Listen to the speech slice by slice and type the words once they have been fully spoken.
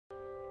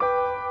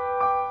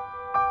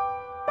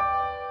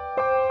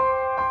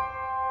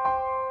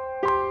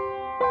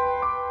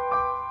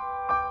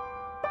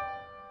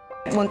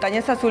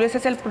Montañas Azules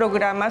es el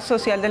programa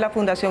social de la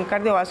Fundación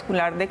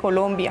Cardiovascular de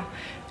Colombia.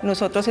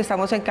 Nosotros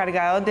estamos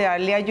encargados de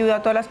darle ayuda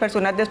a todas las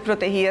personas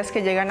desprotegidas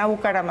que llegan a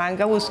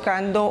Bucaramanga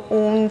buscando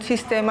un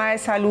sistema de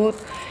salud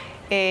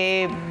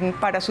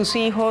para sus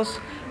hijos,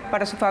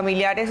 para sus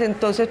familiares.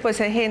 Entonces, pues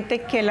es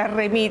gente que las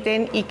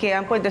remiten y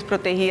quedan pues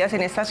desprotegidas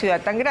en esta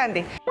ciudad tan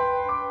grande.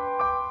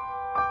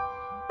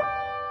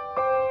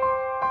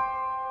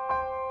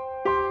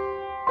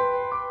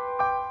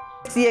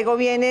 Diego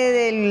viene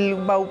del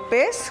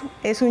Baupés,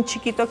 es un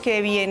chiquito que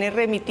viene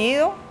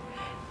remitido,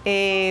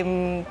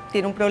 tiene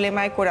un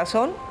problema de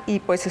corazón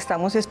y pues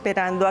estamos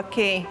esperando a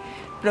que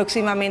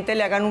próximamente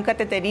le hagan un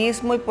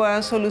cateterismo y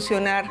puedan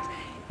solucionar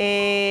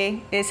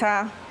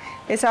esa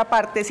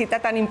partecita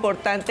tan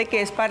importante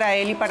que es para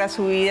él y para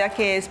su vida,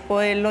 que es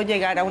poderlo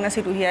llegar a una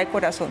cirugía de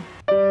corazón.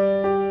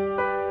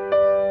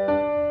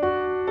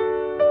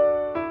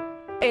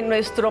 En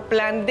nuestro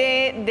plan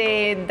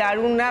de dar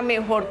una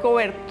mejor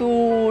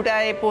cobertura,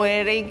 de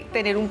poder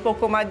tener un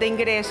poco más de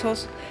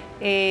ingresos,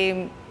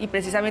 y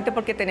precisamente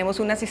porque tenemos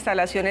unas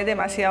instalaciones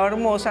demasiado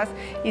hermosas,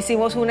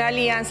 hicimos una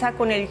alianza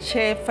con el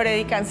chef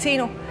Freddy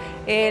Cancino.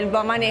 Él va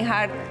a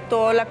manejar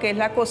todo lo que es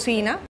la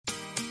cocina.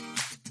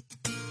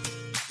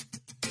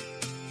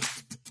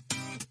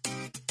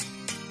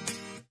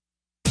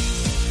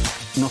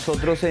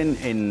 Nosotros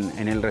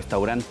en el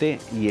restaurante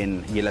y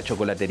en la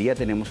chocolatería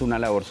tenemos una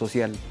labor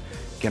social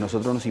que a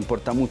nosotros nos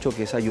importa mucho,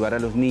 que es ayudar a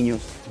los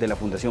niños de la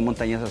Fundación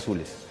Montañas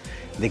Azules.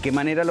 ¿De qué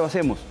manera lo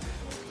hacemos?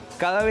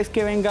 Cada vez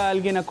que venga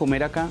alguien a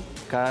comer acá,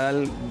 cada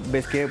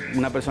vez que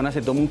una persona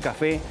se tome un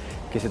café,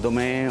 que se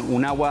tome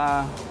un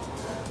agua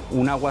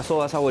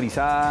soda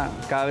saborizada,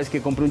 cada vez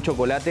que compre un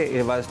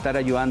chocolate, va a estar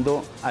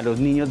ayudando a los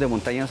niños de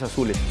Montañas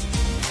Azules.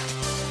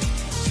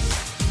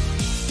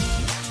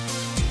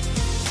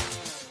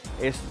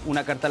 Es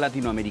una carta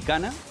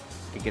latinoamericana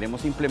que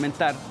queremos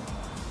implementar.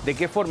 ¿De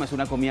qué forma? Es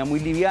una comida muy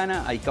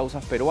liviana, hay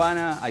causas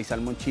peruanas, hay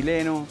salmón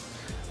chileno,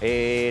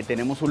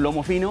 tenemos un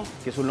lomo fino,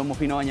 que es un lomo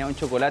fino bañado en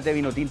chocolate,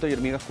 vino tinto y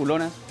hormigas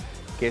culonas,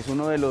 que es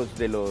uno de los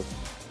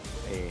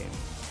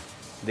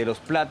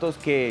platos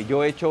que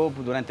yo he hecho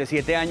durante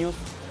 7 años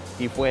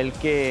y fue el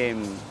que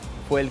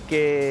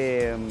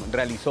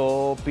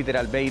realizó Peter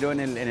Albeiro en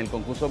el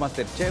concurso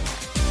MasterChef.